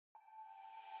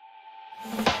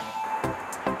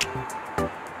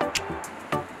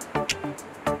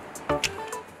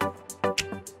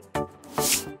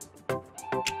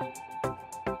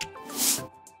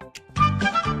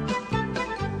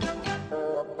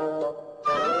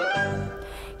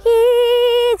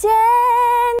이젠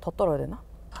더 떨어야 되나?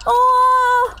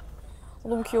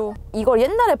 너무 귀여워. 이걸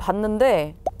옛날에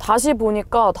봤는데 다시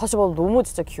보니까 다시 봐도 너무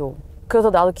진짜 귀여워. 그래서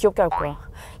나도 귀엽게 할 거야.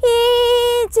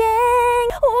 이젠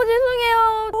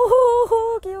죄송해요.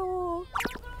 오, 귀여워.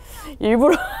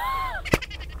 일부러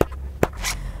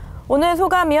오늘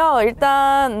소감이요.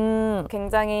 일단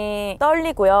굉장히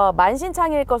떨리고요.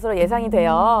 만신창이일 것으로 예상이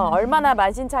돼요. 얼마나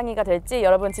만신창이가 될지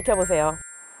여러분 지켜보세요.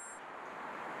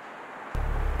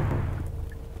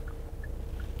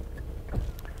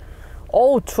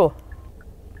 어우 추워.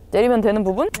 내리면 되는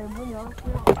부분?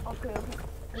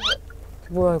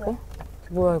 뭐야 이거?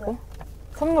 뭐야 이거?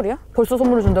 선물이야? 벌써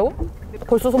선물을 준다고?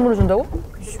 벌써 선물을 준다고?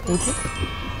 뭐지?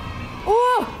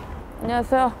 우와!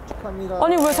 안녕하세요. 축하합니다.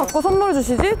 아니 왜 자꾸 선물을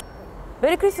주시지?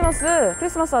 메리 크리스마스.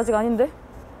 크리스마스 아직 아닌데?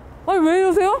 아니 왜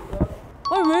이러세요?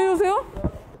 아니 왜 이러세요?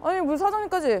 아니 왜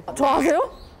사장님까지? 저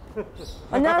아세요?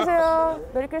 안녕하세요.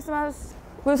 메리 크리스마스.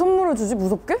 왜 선물을 주지?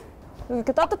 무섭게? 여기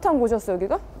이렇게 따뜻한 곳이었어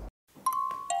여기가?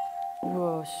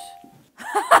 뭐야 씨.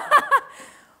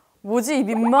 뭐지 이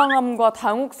민망함과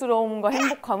당혹스러움과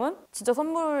행복함은? 진짜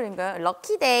선물인가요?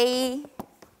 럭키데이.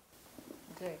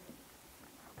 네.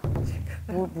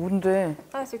 뭔데?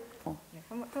 하나씩 네,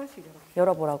 하나씩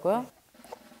열어보라고요?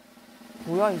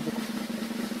 뭐야 이게?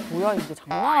 뭐야 이게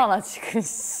장난하나 지금?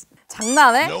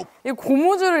 장난해? 이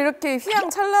고무줄을 이렇게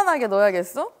휘황찬란하게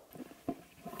넣어야겠어?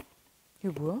 이게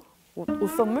뭐야? 옷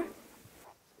선물?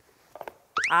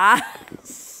 아.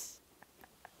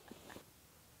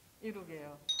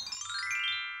 이룩이에요.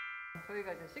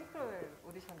 저희가 이제 싱크로율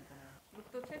오디션이잖아요.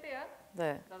 룩도 최대한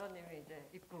네. 나다님이 이제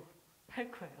입고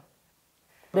할 거예요.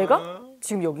 내가?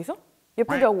 지금 여기서?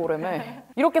 예쁘게 하고 오라며.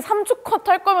 이렇게 3주 컷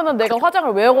할 거면은 내가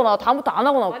화장을 왜 하고 나와? 다음부터 안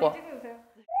하고 나올 거야. 많이 찍으세요.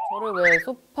 저를 왜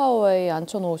소파어웨이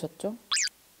앉혀놓으셨죠?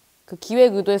 그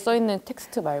기획 의도에 써있는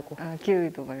텍스트 말고. 아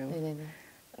기회도 말고. 네네네.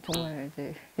 정말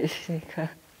이제 계시니까.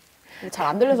 잘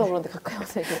안 들려서 그런데 가까이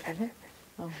와서 얘기해.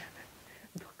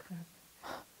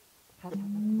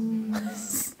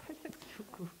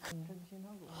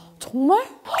 정말?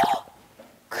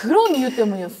 그런 이유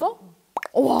때문이었어?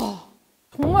 와,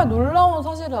 정말 놀라운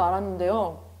사실을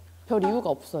알았는데요. 별 이유가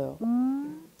없어요.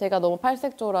 제가 너무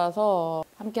팔색조라서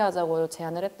함께 하자고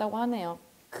제안을 했다고 하네요.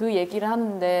 그 얘기를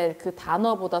하는데 그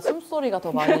단어보다 숨소리가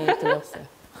더 많이 들렸어요.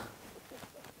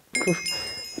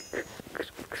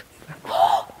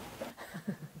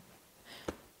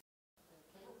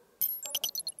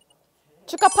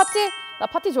 축하 파티? 나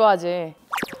파티 좋아하지.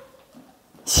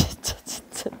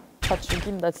 진짜 다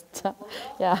죽인다 진짜.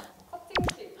 야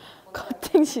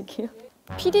커팅식이요?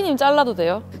 PD님 잘라도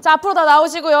돼요? 자 앞으로 다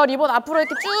나오시고요. 리본 앞으로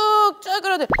이렇게 쭉쭉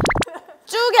그려도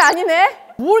쭉이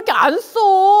아니네? 뭐 이렇게 안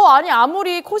써? 아니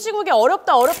아무리 코시국이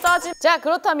어렵다 하지. 자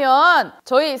그렇다면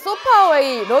저희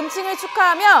소파어웨이 런칭을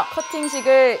축하하며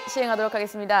커팅식을 시행하도록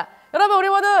하겠습니다. 여러분 우리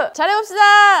모두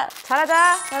잘해봅시다.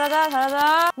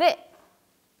 잘하자. 네.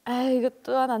 아 이거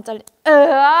또한 안 잘리.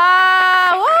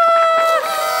 와!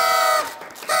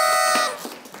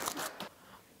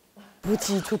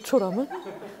 뭐지 이 조촐함은?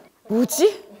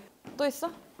 뭐지? 또 있어?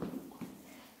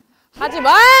 하지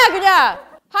마 그냥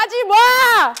하지 마.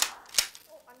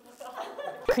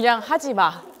 그냥 하지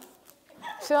마.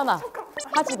 수연아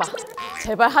하지 마.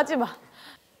 제발 하지 마.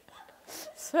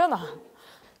 수연아.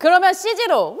 그러면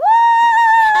CG로.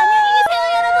 안녕히 계세요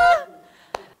여러분.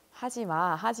 하지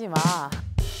마.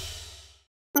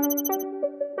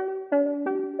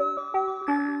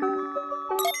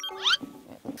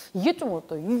 이게 좀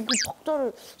어때? 이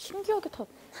박자를 신기하게 타.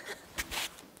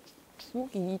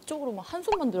 주먹이 이쪽으로 막 한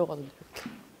손만 들어가는데 이렇게.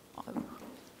 아이고.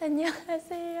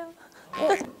 안녕하세요.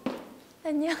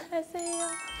 안녕하세요.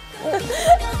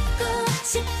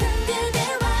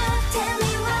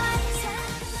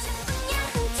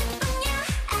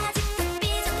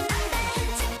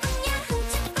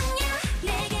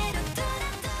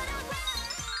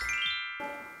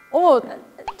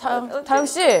 다영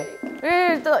씨,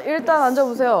 일단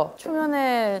앉아보세요.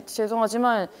 초면에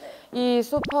죄송하지만 이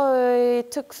소파의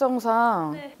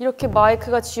특성상 네. 이렇게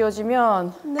마이크가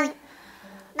쥐어지면 네.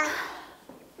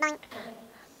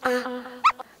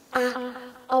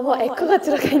 뭐 에코가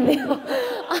들어가 있네요.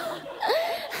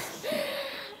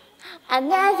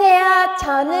 안녕하세요.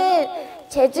 저는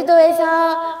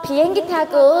제주도에서 비행기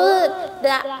타고 온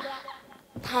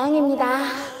다영입니다.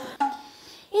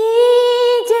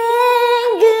 이젠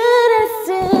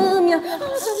그랬으면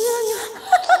잠시만요.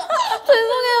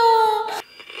 죄송해요.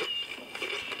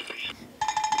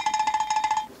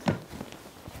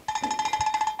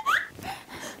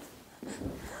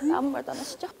 아무 말도 안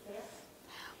하시죠?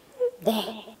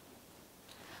 네.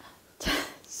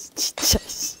 진짜.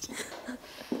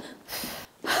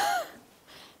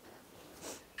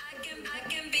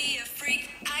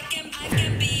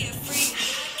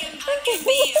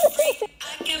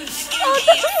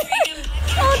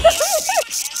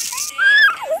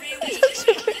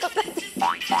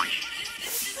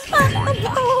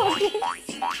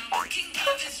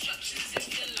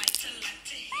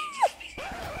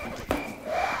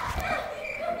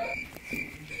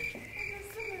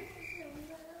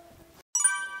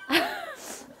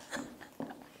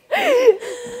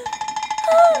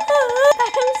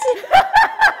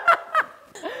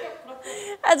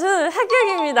 저는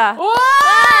합격입니다. 와!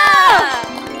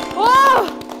 와!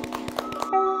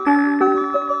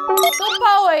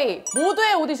 소파어웨이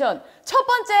모두의 오디션 첫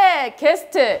번째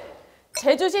게스트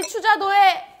제주시 추자도의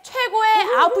최고의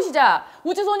아웃풋이자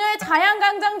우주소녀의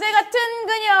자양강장제 같은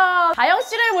그녀 다영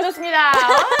씨를 모셨습니다.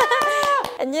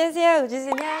 안녕하세요.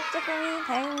 우주소녀 쪼꼬미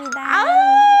다영입니다.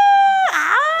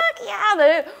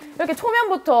 네. 이렇게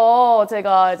초면부터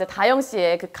제가 이제 다영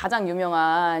씨의 그 가장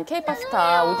유명한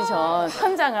케이팝스타 오디션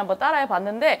현장을 한번 따라해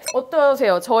봤는데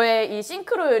어떠세요? 저의 이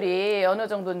싱크로율이 어느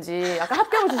정도인지 아까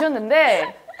합격을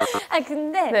주셨는데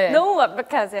근데 네. 너무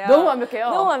완벽하세요. 너무 완벽해요.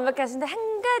 너무 완벽하신데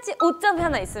한 가지 오점이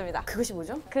하나 있습니다. 그것이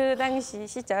뭐죠? 그 당시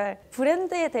시절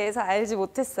브랜드에 대해서 알지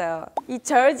못했어요. 이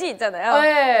절지 있잖아요.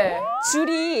 네.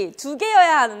 줄이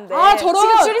 2개여야 하는데 저런! 지금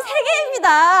줄이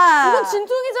 3개입니다. 이건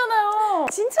진퉁이잖아요.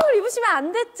 진청을 입으시면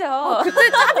안 됐죠.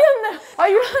 그때 짭이었네.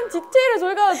 이런 디테일을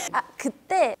저희가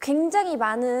그때 굉장히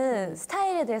많은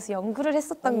스타일에 대해서 연구를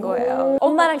했었던 거예요.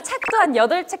 엄마랑 책도 한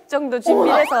 8책 정도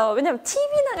준비해서 왜냐면 TV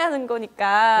나가는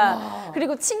거니까.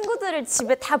 그리고 친구들을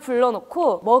집에 다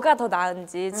불러놓고 뭐가 더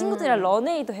나은지 친구들이랑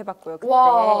런웨이도 해봤고요. 그때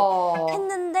와.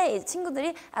 했는데 이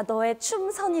친구들이 너의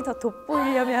춤선이 더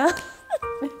돋보이려면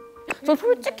전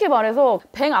솔직히 말해서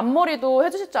뱅 앞머리도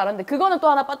해주실 줄 알았는데 그거는 또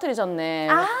하나 빠뜨리셨네.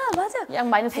 맞아. 양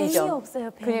마이너스 뱅이 2점.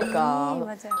 없어요. 뱅이. 그러니까.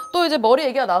 맞아요. 또 이제 머리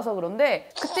얘기가 나와서 그런데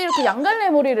그때 이렇게 양갈래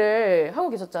머리를 하고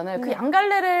계셨잖아요. 그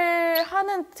양갈래를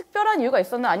하는 특별한 이유가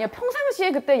있었나? 아니면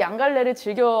평상시에 그때 양갈래를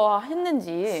즐겨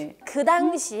했는지. 그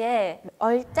당시에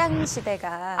얼짱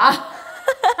시대가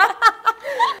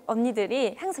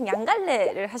언니들이 항상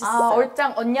양갈래를 하셨어요.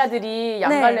 얼짱 언니들이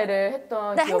양갈래를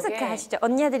했던 네, 기억에. 항상 그 아시죠?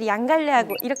 언니들이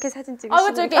양갈래하고 이렇게 사진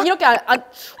찍으시는 그렇죠. 이렇게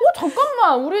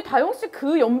잠깐만. 우리 다영 씨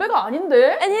그 연배가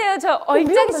아닌데? 아니에요. 저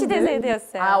얼짱 미안한데? 시대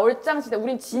세대였어요. 얼짱 시대.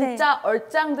 우린 진짜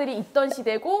얼짱들이 있던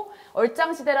시대고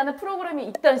얼짱 시대라는 프로그램이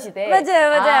있던 시대.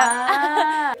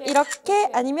 맞아요. 이렇게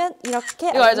아니면 이렇게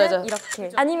이거 아니면 알죠.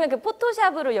 이렇게 아니면 그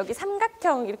포토샵으로 여기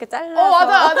삼각형 이렇게 잘라서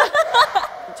맞아.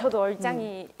 저도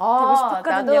얼짱이 되고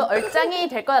싶었거든요. 나도 얼짱이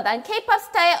될 거야. 난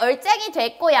케이팝스타의 얼짱이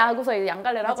될 거야 하고서 이제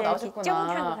양갈래를 하고 맞아요. 나오셨구나. 쫑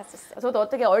하고 갔었어요. 저도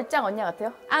어떻게 얼짱 언니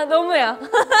같아요? 너무요.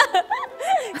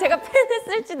 제가 펜을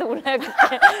쓸지도 몰라요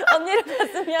그때. 언니를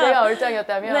봤으면 제가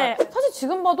얼짱이었다면 네. 사실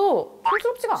지금 봐도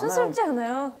촌스럽지가 않아요. 촌스럽지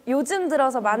않아요. 요즘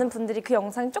들어서 많은 분들이 그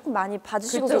영상 조금 많이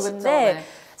봐주시고 그쵸, 계신데 네.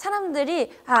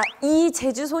 사람들이 이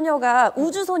제주 소녀가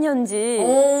우주 소녀인지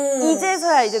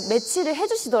이제서야 이제 매치를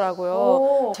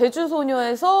해주시더라고요. 제주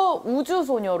소녀에서 우주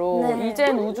소녀로 네.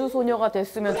 이젠 우주 소녀가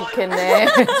됐으면 좋겠네.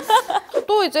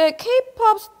 또 이제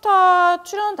케이팝 스타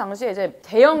출연 당시에 이제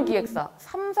대형기획사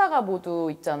 3사가 모두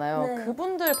있잖아요. 네.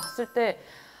 그분들 봤을 때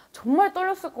정말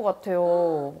떨렸을 것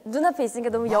같아요. 눈앞에 있으니까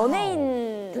너무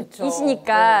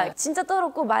연예인이시니까 네. 진짜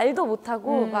떨었고 말도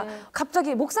못하고 막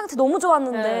갑자기 목 상태 너무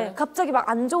좋았는데 네. 갑자기 막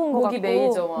안 좋은 거 목이 같고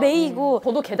메이죠. 막. 메이고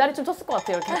저도 개다리춤 췄을 것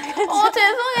같아요. 이렇게.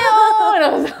 죄송해요.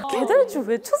 이러면서. 개다리춤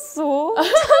왜 쳤어?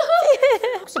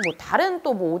 혹시 뭐 다른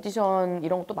또 뭐 오디션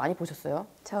이런 것도 많이 보셨어요?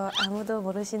 저 아무도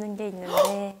모르시는 게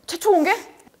있는데 최초 공개?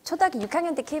 초등학교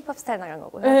 6학년 때 케이팝스타 나간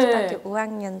거고요. 네. 초등학교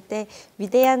 5학년 때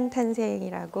위대한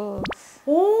탄생이라고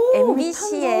오,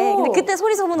 MBC에 근데 그때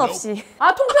소리 소문 없이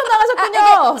통편 나가셨군요.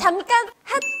 그러니까 잠깐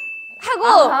하고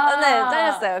아하. 네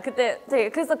잘렸어요.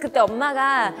 그래서 그때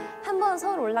엄마가 한번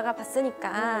서울 올라가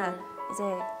봤으니까 이제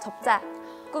접자.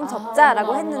 꿈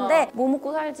접자라고 했는데 뭐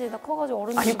먹고 살지 나 커가지고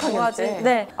어른들이 6학년 좋아하지. 때?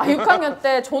 네. 6학년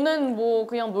때 저는 뭐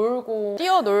그냥 놀고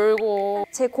뛰어놀고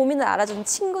제 고민을 알아주는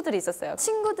친구들이 있었어요.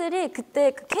 친구들이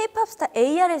그때 그 케이팝스타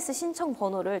ARS 신청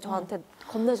번호를 저한테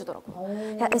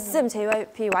건네주더라고요. 야, SM,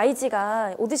 JYP,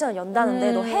 YG가 오디션을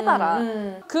연다는데 너 해봐라.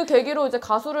 그 계기로 이제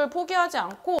가수를 포기하지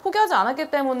않았기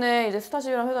때문에 이제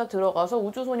스타쉽이라는 회사 들어가서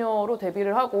우주소녀로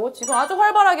데뷔를 하고 지금 아주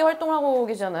활발하게 활동하고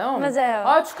계시잖아요.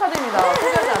 맞아요. 축하드립니다.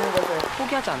 포기하지 않은 것을.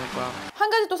 포기하지 않을 거야. 한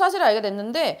가지 또 사실을 알게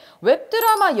됐는데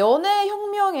웹드라마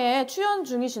연애혁명에 출연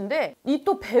중이신데 이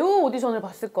또 배우 오디션을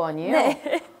봤을 거 아니에요?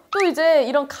 네. 또 이제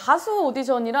이런 가수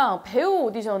오디션이랑 배우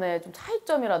오디션의 좀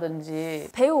차이점이라든지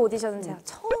배우 오디션은 제가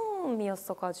처음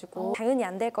처음이었어가지고 당연히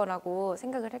안 될 거라고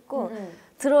생각을 했고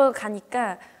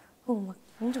들어가니까 막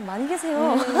엄청 많이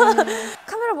계세요.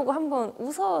 카메라 보고 한번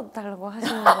웃어달라고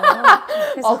하시는 거예요.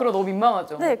 아, 그럼 너무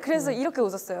민망하죠. 네, 그래서 이렇게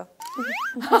웃었어요.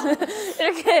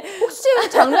 이렇게. 혹시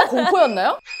장르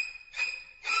공포였나요?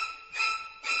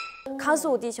 가수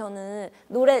오디션은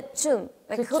노래, 춤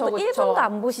그것도 그쵸. 1분도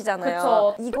안 보시잖아요.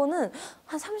 그쵸. 이거는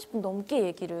한 30분 넘게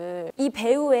얘기를 이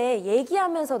배우의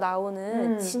얘기하면서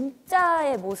나오는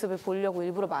진짜의 모습을 보려고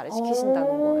일부러 말을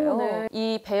시키신다는 거예요. 네.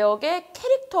 이 배역의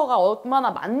캐릭터가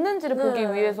얼마나 맞는지를 네.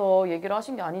 보기 위해서 얘기를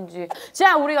하신 게 아닌지.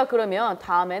 자, 우리가 그러면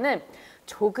다음에는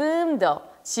조금 더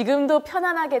지금도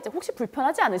편안하게, 혹시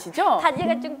불편하지 않으시죠?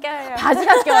 바지가 좀 껴요.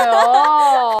 바지가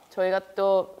껴요. 저희가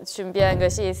또 준비한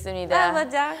것이 있습니다. 아,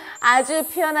 맞아. 아주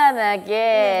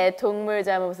편안하게 동물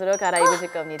잠옷으로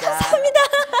갈아입으실 겁니다. 감사합니다.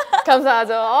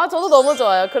 감사하죠. 저도 너무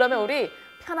좋아요. 그러면 우리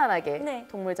편안하게 네.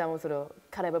 동물 잠옷으로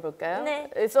갈아입어 볼까요? 네.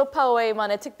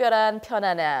 소파어웨이만의 특별한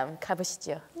편안함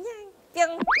가보시죠.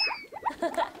 뿅.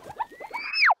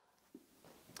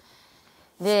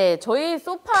 네, 저희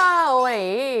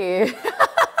소파어웨이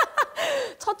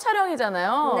첫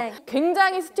촬영이잖아요. 네.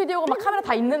 굉장히 스튜디오가 막 카메라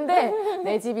다 있는데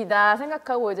내 집이다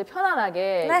생각하고 이제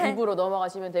편안하게 네. 입으로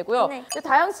넘어가시면 되고요. 네. 근데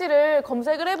다영 씨를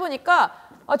검색을 해보니까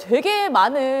되게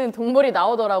많은 동물이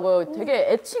나오더라고요.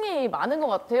 되게 애칭이 많은 것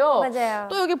같아요. 맞아요.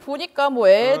 또 여기 보니까 뭐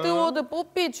에드워드,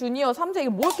 뽀삐, 주니어, 3세 이게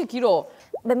뭐 이렇게 길어?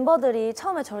 멤버들이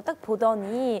처음에 저를 딱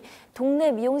보더니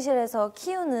동네 미용실에서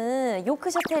키우는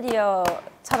요크셔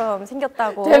테리어처럼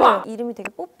생겼다고. 대박! 이름이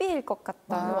되게 뽀삐일 것 같다.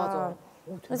 맞아.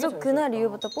 그래서 그날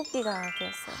이후부터 뽀삐가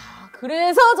되었어요.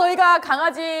 그래서 저희가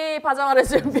강아지 파자마를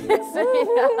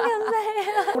준비했습니다.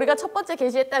 감사해요. 우리가 첫 번째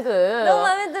게시했다그. 너무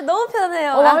마음에 들어. 너무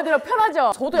편해요. 마음에 들어.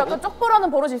 편하죠? 저도 약간 쩍벌하는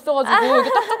버릇이 있어가지고 이게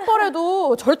딱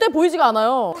쩍벌해도 절대 보이지가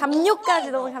않아요. 담요까지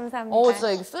너무 감사합니다.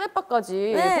 진짜 이게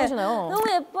스레빠까지 네. 보이시나요? 너무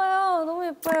예뻐요. 너무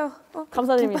예뻐요.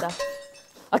 감사드립니다.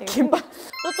 김밥.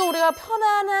 또 우리가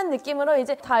편안한 느낌으로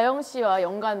이제 다영 씨와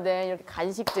연관된 이렇게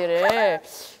간식들을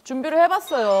준비를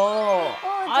해봤어요.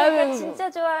 제가 진짜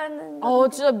좋아하는.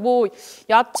 진짜 뭐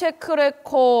야채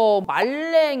크래커,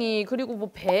 말랭이, 그리고 뭐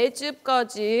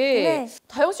배즙까지. 네.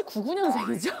 다영 씨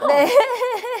 99년생이죠? 네.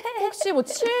 혹시 뭐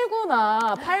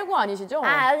 79나 89 아니시죠?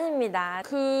 아닙니다.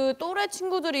 그 또래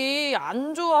친구들이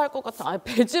안 좋아할 것 같아.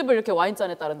 배즙을 이렇게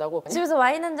와인잔에 따른다고? 집에서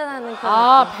와인 한잔 하는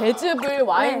그런. 배즙을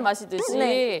와인 네. 마시듯이.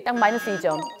 네. 딱 마이너스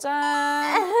 2점.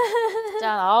 짠.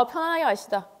 짠. 편안하게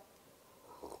마시다.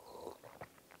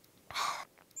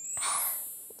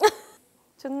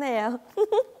 좋네요.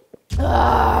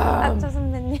 저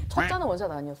선배님. 첫 잔은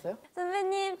원샷 아니었어요?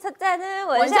 선배님 첫 잔은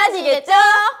원샷이겠죠?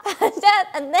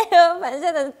 반샷 안 돼요.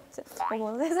 반샷 안.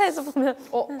 어머 회사에서 보면.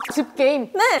 즙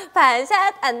게임. 네.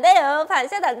 반샷 안 돼요.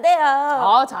 반샷 안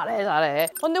돼요. 잘해.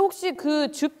 근데 혹시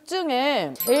그 즙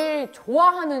중에 제일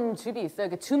좋아하는 즙이 있어요?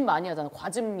 이렇게 즙 많이 하잖아.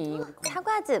 과즙미.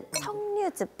 사과즙,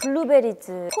 석류즙,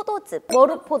 블루베리즙, 포도즙,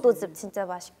 머루포도즙 진짜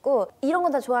맛있고 이런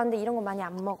건 다 좋아하는데 이런 건 많이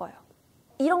안 먹어요.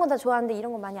 이런 건 다 좋아하는데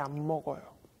이런 건 많이 안 먹어요.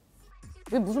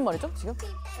 이게 무슨 말이죠, 지금?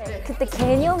 그때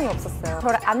개념이 없었어요.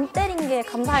 저를 안 때린 게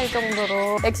감사할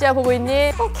정도로. 엑시아 보고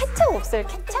있니? 케첩 없어요,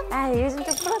 케첩? 요즘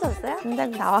좀 풀어졌어요?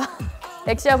 당장 나와.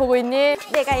 엑시아 보고 있니?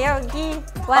 내가 여기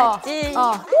왔지.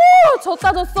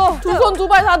 졌다. 두 손 두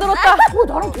발 다 들었다.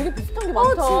 나랑 되게 비슷한 게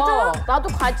많다. 진짜요? 나도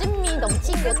과즙미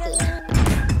넘치거든.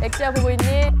 엑시아 보고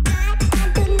있니?